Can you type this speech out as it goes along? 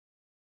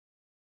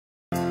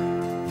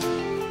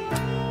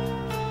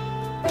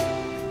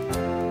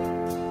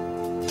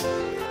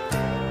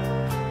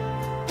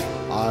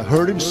I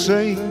heard him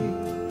say,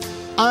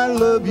 I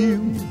love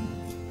you.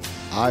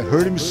 I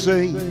heard him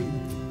say,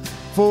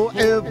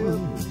 forever.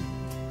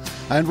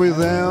 And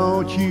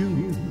without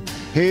you,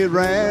 he'd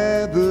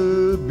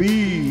rather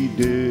be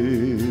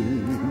dead.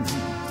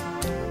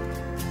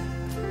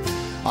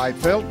 I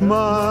felt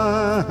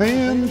my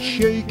hand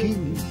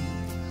shaking.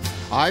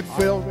 I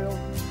felt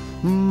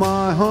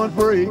my heart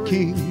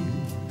breaking,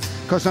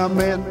 'cause I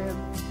meant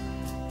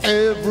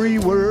every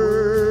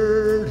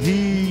word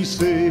he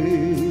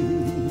said.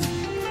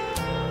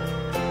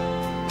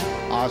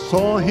 I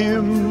saw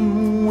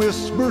him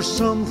whisper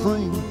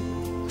something,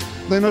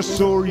 then I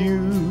saw you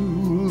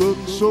look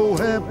so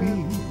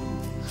happy.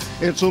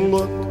 It's a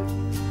look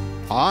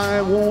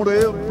I won't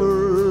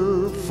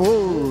ever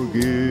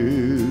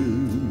forget.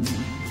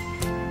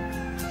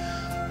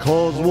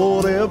 'Cause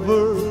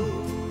whatever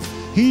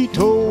he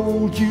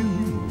told you,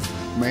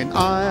 man,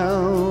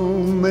 I'll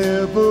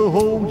never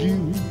hold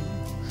you.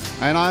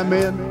 And I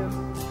meant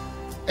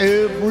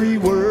every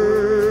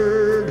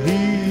word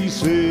he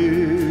said.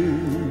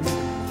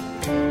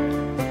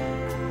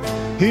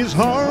 His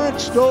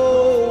heart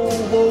stole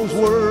those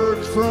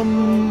words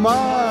from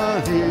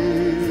my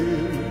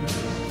head.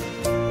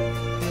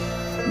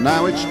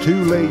 Now it's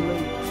too late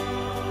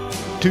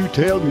to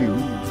tell you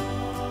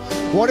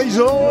what he's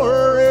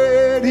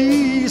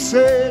already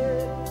said.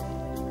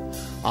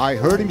 I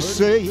heard him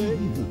say,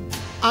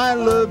 I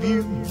love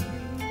you.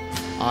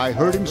 I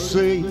heard him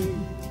say,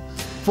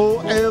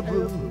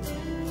 forever.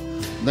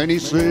 Then he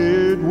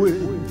said,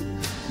 with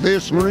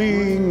this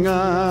ring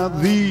I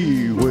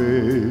thee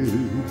wed.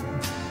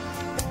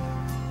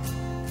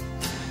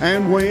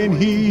 And when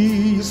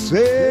he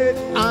said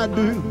I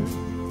do,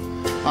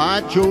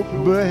 I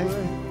choked back,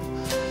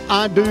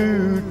 I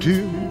do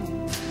too,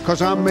 'cause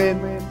I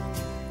meant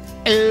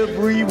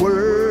every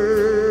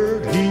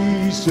word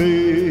he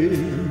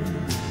said.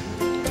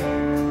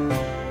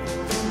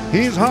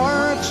 His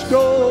heart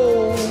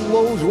stole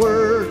those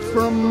words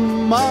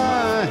from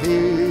my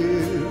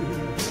head.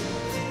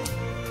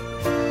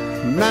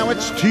 Now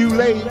it's too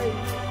late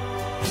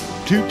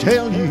to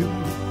tell you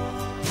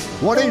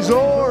what he's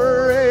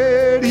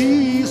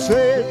already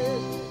said.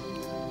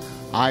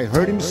 I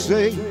heard him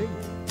say,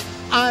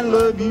 I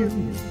love you.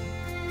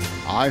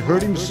 I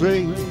heard him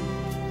say,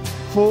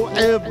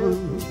 forever.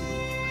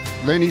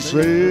 Then he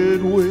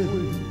said, with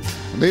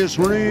this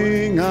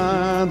ring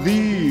I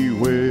thee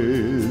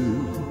wed.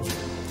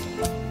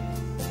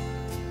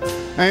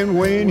 And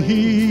when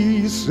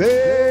he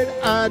said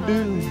I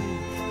do,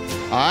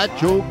 I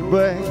choked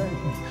back,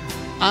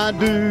 I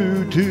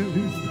do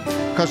too,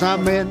 'cause I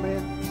meant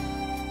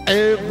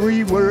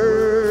every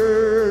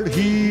word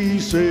he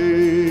said.